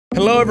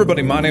Hello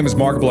everybody, my name is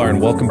Markiplier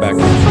and welcome back.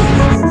 What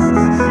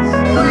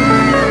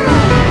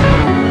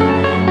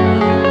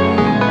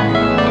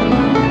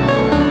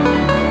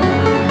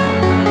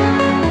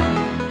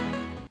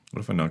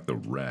if I knock the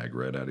rag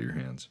right out of your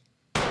hands?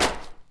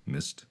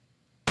 Missed.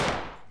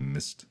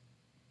 Missed.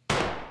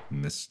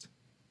 Missed.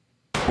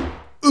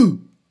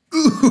 Ooh!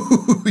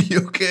 Ooh!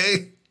 You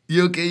okay?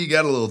 You okay? You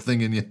got a little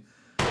thing in you.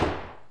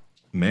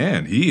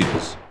 Man, he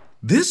is.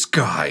 This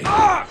guy!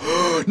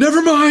 Ah!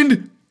 Never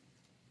mind!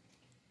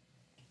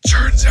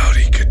 Turns out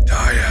he could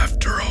die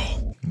after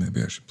all.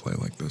 Maybe I should play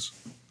like this.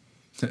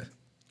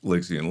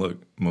 Lixian, look,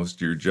 most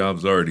of your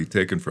job's already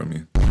taken from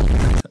you.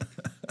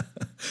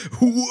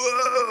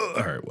 Whoa!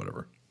 Alright,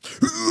 whatever.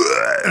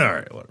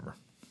 Alright, whatever.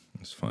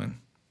 It's fine.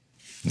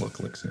 Look,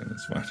 Lixian,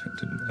 it's fine.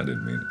 I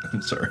didn't mean it.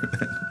 I'm sorry, man.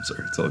 I'm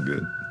sorry. It's all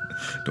good.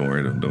 Don't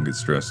worry, don't get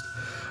stressed.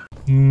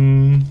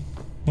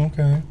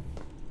 Okay.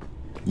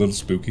 Little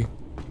spooky.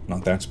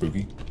 Not that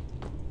spooky.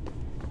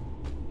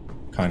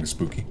 Kinda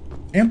spooky.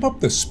 Amp up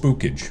the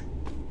spookage.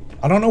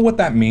 I don't know what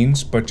that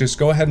means, but just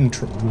go ahead and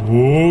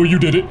Oh, you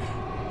did it!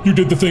 You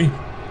did the thing!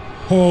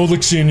 Oh,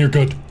 Lixian, you're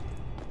good.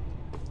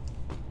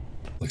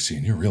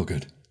 Lixian, you're real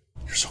good.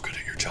 You're so good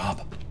at your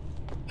job.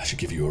 I should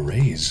give you a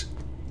raise.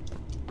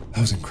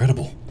 That was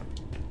incredible.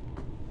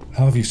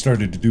 How have you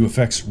started to do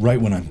effects right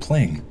when I'm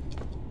playing?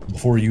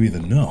 Before you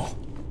even know?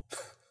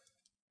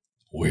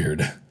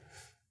 Weird. I'm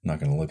not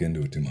gonna look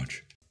into it too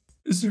much.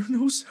 Is there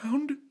no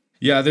sound?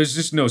 Yeah, there's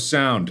just no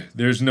sound.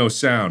 There's no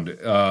sound.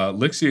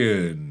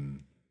 Lixian.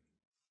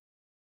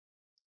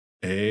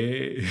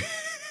 I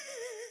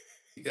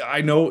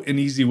know an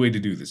easy way to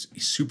do this. A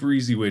super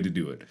easy way to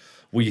do it.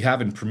 Well, you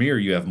have in Premiere,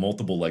 you have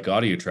multiple like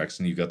audio tracks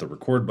and you got the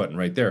record button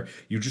right there.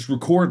 You just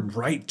record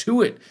right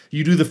to it.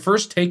 You do the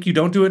first take, you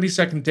don't do any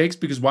second takes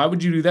because why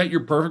would you do that?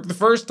 You're perfect the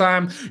first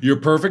time. You're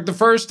perfect the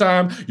first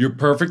time. You're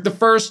perfect the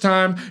first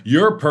time.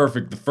 You're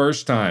perfect the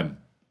first time.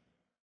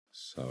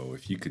 So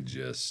if you could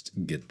just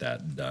get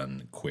that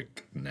done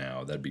quick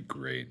now, that'd be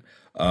great.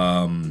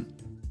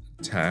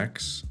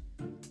 Tax.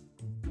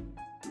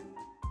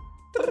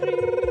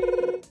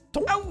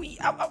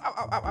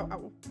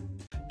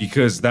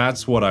 Because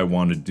that's what I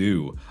want to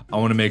do. I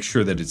want to make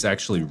sure that it's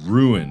actually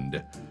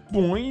ruined.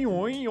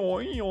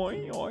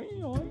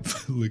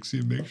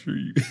 Lixian, make sure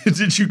you...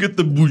 Did you get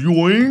the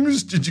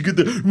boings? Did you get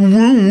the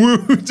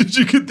woo-woo? Did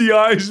you get the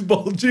eyes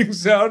bulging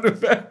sound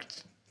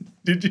effect?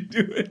 Did you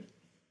do it?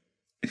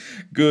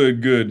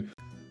 Good, good.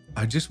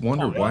 I just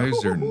wonder why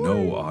is there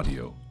no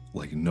audio?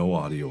 Like no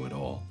audio at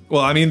all.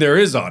 Well, I mean, there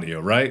is audio,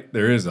 right?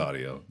 There is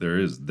audio. There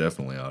is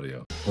definitely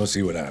audio. We'll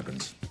see what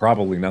happens.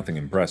 Probably nothing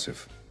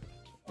impressive.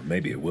 Or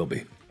maybe it will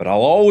be. But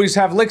I'll always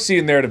have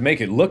Lixian there to make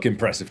it look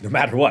impressive no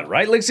matter what,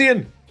 right,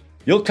 Lixian?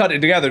 You'll cut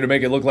it together to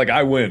make it look like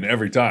I win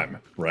every time,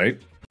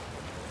 right?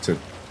 To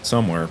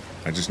somewhere.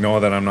 I just know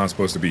that I'm not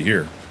supposed to be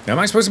here. Am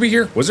I supposed to be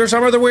here? Was there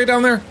some other way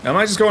down there? Am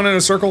I just going in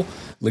a circle?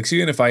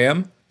 Lixian, if I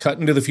am, cut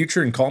into the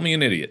future and call me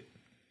an idiot.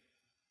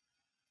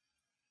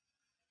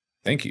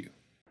 Thank you.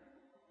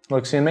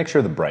 Lixian, make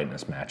sure the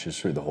brightness matches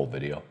through the whole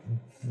video.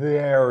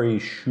 Very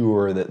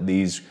sure that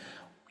these,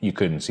 you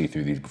couldn't see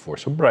through these before,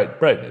 so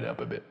brighten it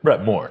up a bit.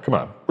 More, come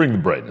on, bring the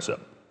brightness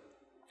up.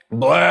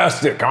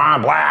 Blast it, come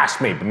on, blast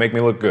me, but make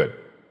me look good.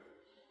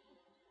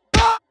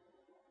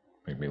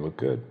 Make me look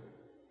good.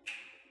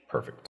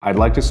 Perfect. I'd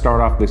like to start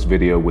off this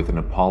video with an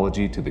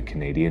apology to the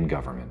Canadian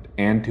government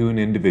and to an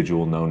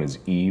individual known as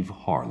Eve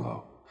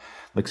Harlow.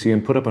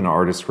 Lixian, put up an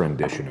artist's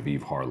rendition of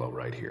Eve Harlow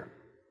right here.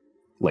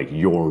 Like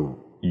your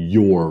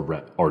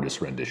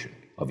artist rendition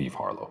of Eve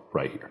Harlow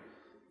right here.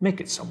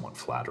 Make it somewhat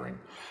flattering.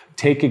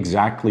 Take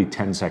exactly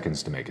 10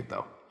 seconds to make it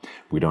though.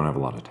 We don't have a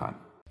lot of time.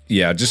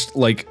 Yeah, just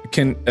like,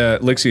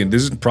 Lixian,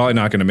 this is probably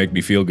not gonna make me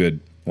feel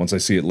good once I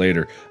see it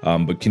later,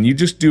 but can you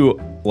just do,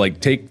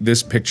 like, take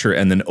this picture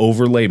and then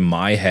overlay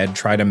my head,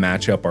 try to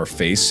match up our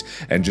face,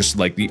 and just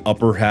like the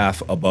upper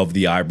half above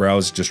the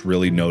eyebrows, just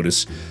really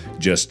notice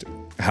just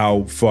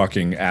how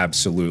fucking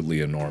absolutely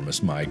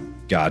enormous my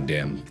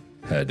goddamn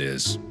head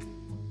is.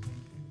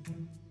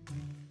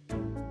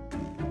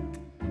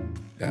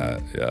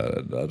 Yeah,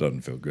 that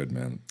doesn't feel good,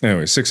 man.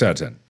 Anyway, 6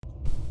 out of 10.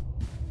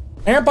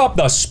 Amp up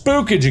the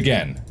spookage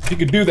again. If you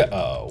could do that.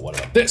 Oh, what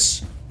about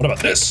this? What about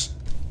this?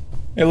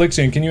 Hey,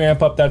 Lixian, can you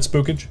amp up that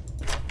spookage?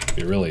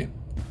 Be really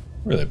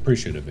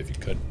appreciative if you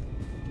could.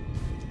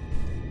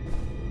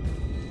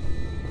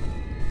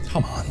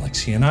 Come on,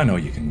 Lixian, I know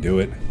you can do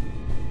it.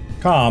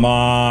 Come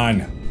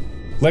on.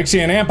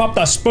 Lixian, amp up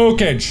the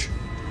spookage.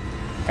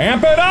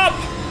 Amp it up!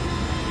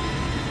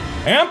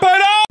 Amp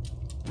it up!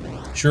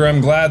 Sure, I'm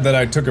glad that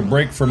I took a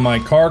break from my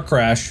car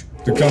crash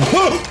to come-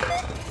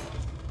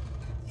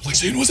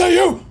 Lixian, was that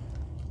you?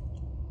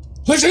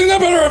 Lixian, that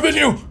better have been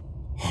you!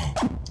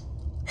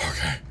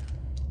 Okay.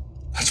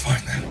 That's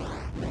fine then.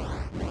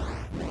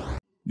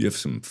 You have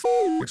some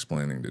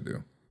explaining to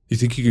do. You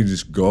think you can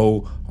just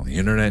go on the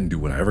internet and do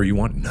whatever you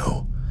want?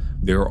 No.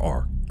 There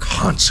are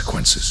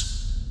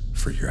consequences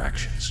for your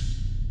actions.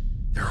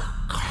 There are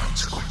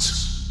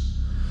consequences.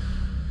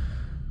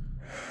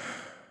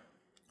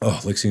 Oh,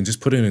 Lixian,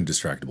 just put in a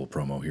distractible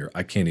promo here.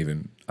 I can't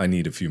even, I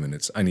need a few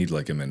minutes. I need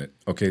like a minute.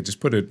 Okay, just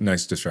put a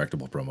nice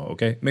distractible promo,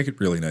 okay? Make it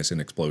really nice and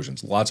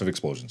explosions. Lots of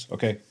explosions.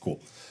 Okay, cool.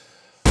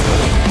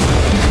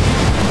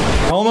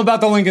 Tell them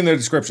about the link in the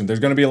description. There's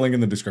gonna be a link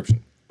in the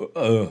description.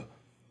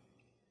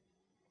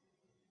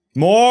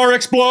 More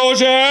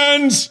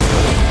explosions!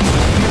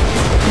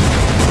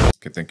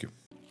 Okay, thank you.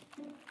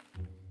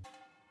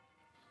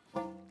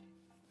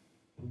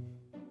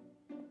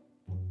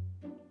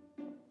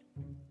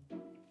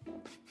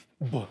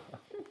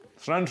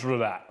 Thanks for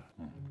that.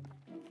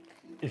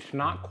 It's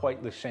not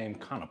quite the same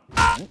kind of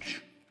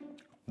punch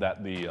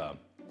that the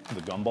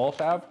gumballs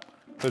have,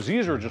 because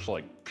these are just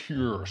like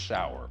pure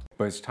sour.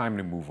 But it's time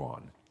to move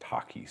on.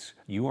 Takis,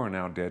 you are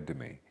now dead to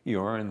me.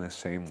 You are in the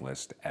same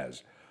list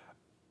as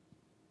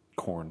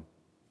Corn,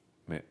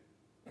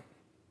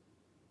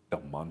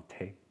 Del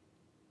Monte,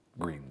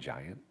 Green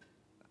Giant,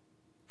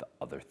 the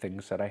other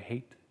things that I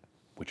hate,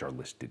 which are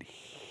listed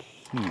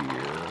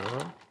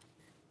here.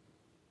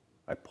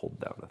 I pulled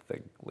down a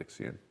thing,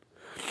 Lixian.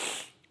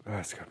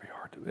 That's gonna be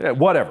hard to, yeah,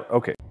 whatever,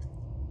 okay.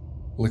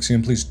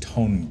 Lixian, please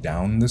tone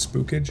down the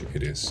spookage.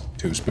 It is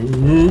too spooky.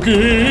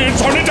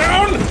 Tone it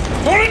down!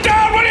 Tone it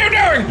down! What are you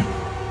doing?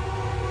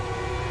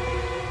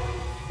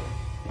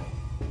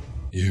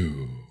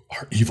 You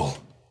are evil.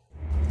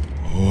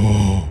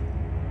 Oh.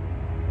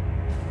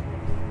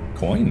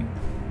 Coin.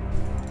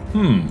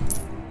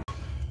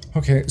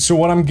 Okay, so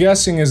what I'm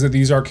guessing is that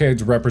these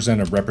arcades represent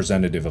a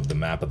representative of the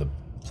map of the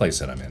place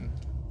that I'm in.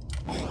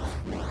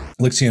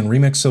 Lixian,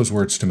 remix those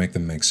words to make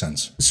them make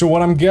sense. So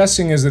what I'm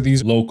guessing is that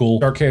these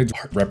local arcades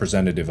are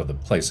representative of the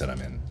place that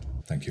I'm in.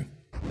 Thank you.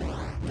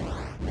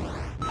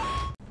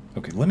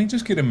 Okay, let me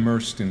just get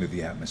immersed into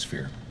the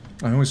atmosphere.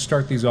 I always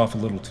start these off a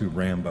little too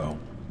Rambo.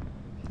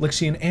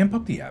 Lixian, amp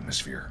up the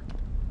atmosphere.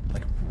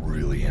 Like,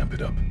 really amp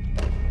it up.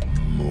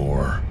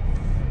 More.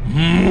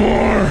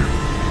 More!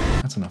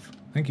 That's enough.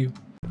 Thank you.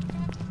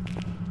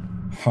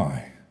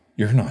 Hi.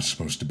 You're not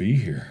supposed to be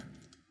here.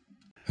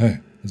 Hey,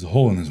 there's a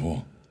hole in this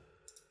wall.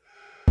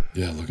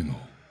 Yeah, look in the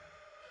hole.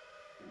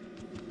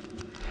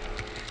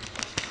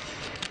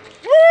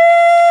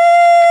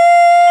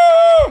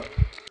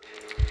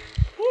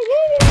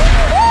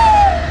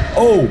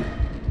 Oh!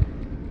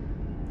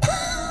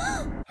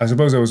 I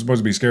suppose that was supposed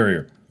to be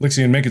scarier.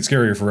 Lixian, make it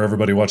scarier for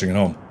everybody watching at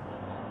home.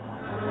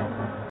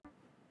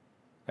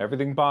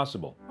 Everything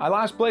possible. I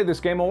last played this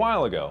game a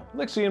while ago.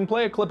 Lixian,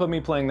 play a clip of me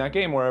playing that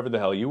game wherever the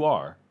hell you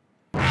are.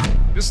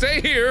 Just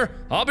stay here.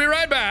 I'll be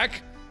right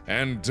back.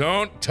 And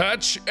don't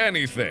touch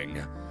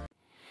anything.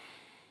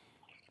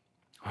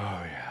 Oh,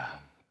 yeah.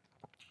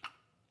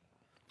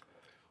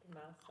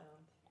 Mouth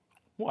sounds.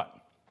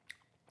 What?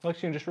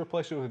 Lixian, just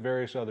replace it with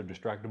various other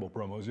distractible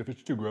promos if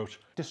it's too gross.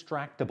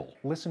 Distractible.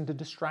 Listen to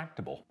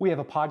Distractible. We have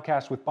a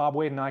podcast with Bob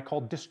Wade and I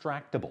called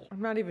Distractible.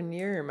 I'm not even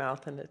near your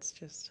mouth and it's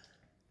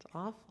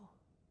awful.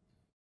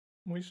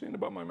 What are you saying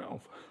about my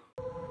mouth?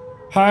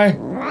 Hi.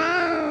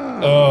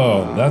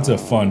 Oh, that's a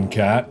fun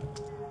cat.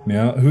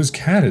 Now, whose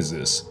cat is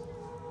this?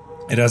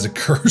 It has a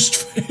cursed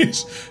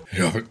face.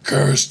 You have a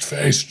cursed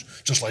face,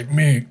 just like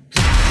me.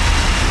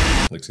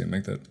 Lixian,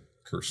 make that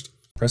cursed.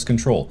 Press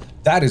control.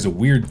 That is a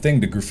weird thing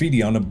to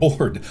graffiti on a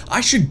board. I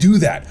should do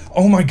that.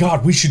 Oh my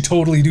god, we should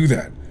totally do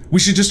that. We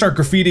should just start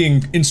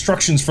graffitiing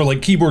instructions for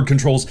like keyboard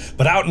controls,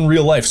 but out in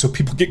real life so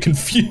people get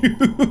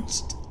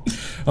confused.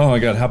 Oh my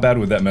god, how bad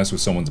would that mess with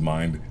someone's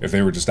mind if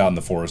they were just out in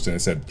the forest and it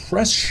said,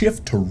 press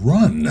shift to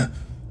run.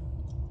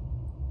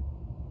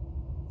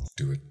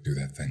 Do it, do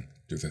that thing,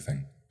 do the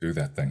thing, do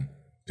that thing,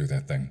 do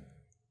that thing.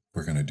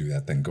 We're gonna do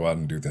that thing, go out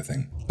and do the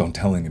thing. Don't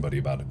tell anybody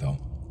about it though.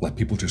 Let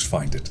people just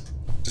find it.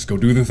 Just go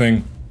do the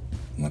thing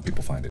and let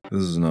people find it.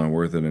 This is not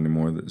worth it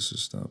anymore. This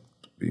has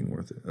stopped being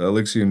worth it.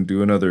 Lixian,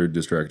 do another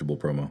distractible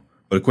promo.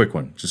 But a quick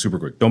one, just super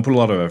quick. Don't put a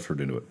lot of effort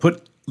into it.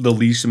 Put the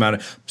least amount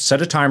of,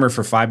 set a timer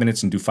for 5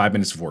 minutes and do 5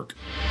 minutes of work.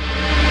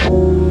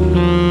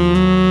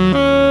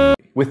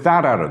 With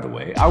that out of the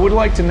way, I would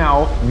like to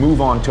now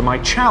move on to my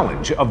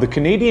challenge of the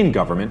Canadian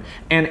government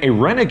and a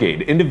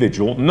renegade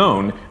individual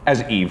known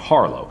as Eve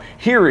Harlow.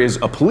 Here is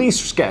a police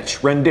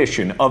sketch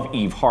rendition of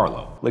Eve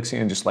Harlow.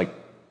 Lixian, just like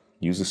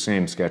use the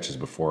same sketch as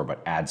before,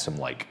 but add some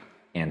like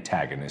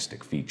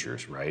antagonistic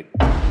features, right?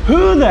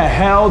 Who the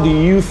hell do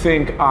you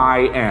think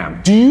I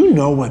am? Do you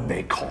know what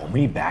they call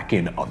me back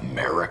in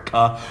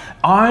America?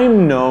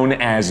 I'm known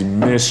as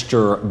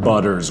Mr.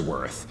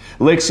 Buttersworth.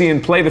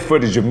 Lixian, play the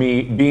footage of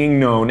me being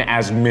known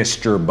as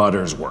Mr.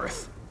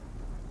 Buttersworth.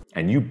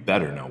 And you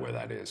better know where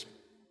that is.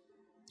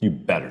 You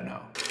better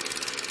know.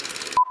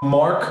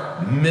 Mark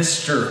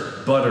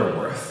Mr.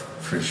 Butterworth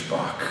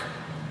Frischbach.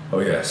 Oh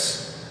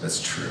yes,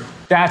 that's true.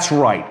 That's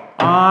right.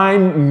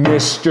 I'm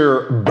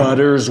Mr.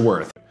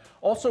 Buttersworth.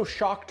 Also,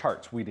 Shock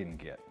Tarts we didn't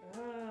get.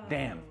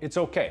 Damn, it's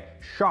okay.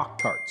 Shock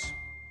Tarts.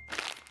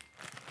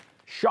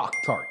 Shock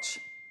Tarts.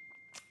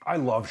 I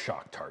love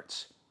Shock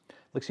Tarts.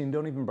 Lixian,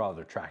 don't even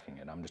bother tracking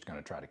it. I'm just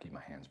gonna try to keep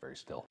my hands very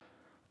still.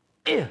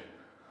 Ew.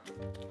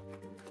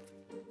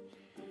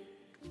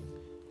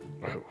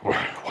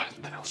 What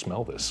the hell?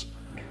 Smell this.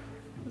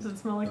 Does it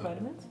smell like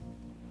vitamins?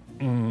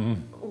 Ooh.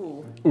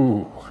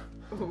 Ooh.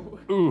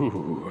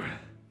 Ooh.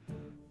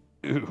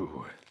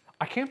 Ooh.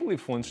 I can't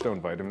believe Flintstone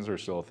vitamins are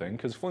still a thing,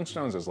 because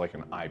Flintstones is like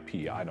an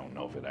IP. I don't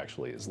know if it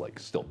actually is like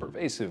still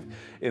pervasive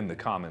in the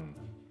common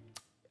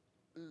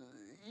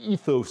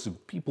ethos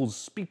of people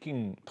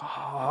speaking.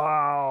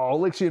 Oh,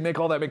 Lixian, make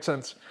all that make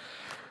sense.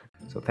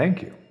 So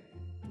thank you.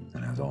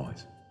 And as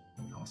always,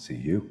 I'll see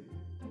you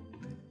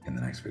in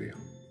the next video.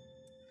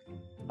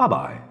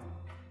 Bye-bye.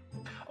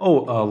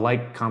 Oh,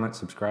 like, comment,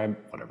 subscribe,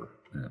 whatever.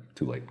 Yeah,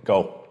 too late.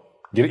 Go.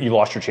 Get it. You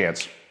lost your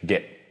chance.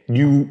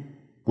 You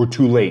were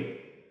too late.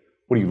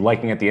 What are you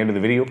liking at the end of the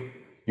video?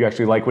 You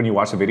actually like when you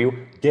watch the video?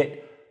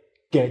 Get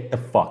the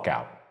fuck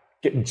out.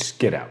 Just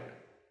get out.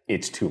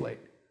 It's too late.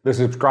 The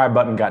subscribe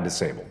button got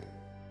disabled.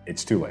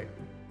 It's too late.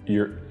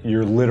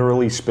 You're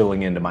literally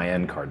spilling into my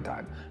end card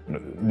time.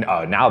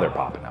 Now they're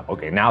popping up.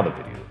 Okay, now the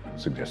video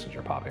suggestions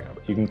are popping up.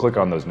 You can click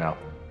on those now.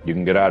 You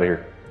can get out of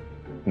here.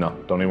 No,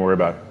 don't even worry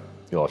about it.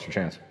 You lost your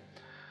chance.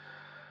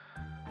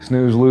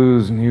 Snooze,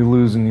 lose, and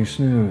you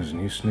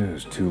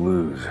snooze, two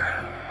lose.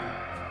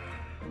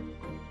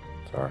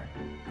 Sorry.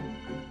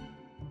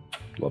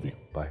 Love you.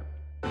 Bye.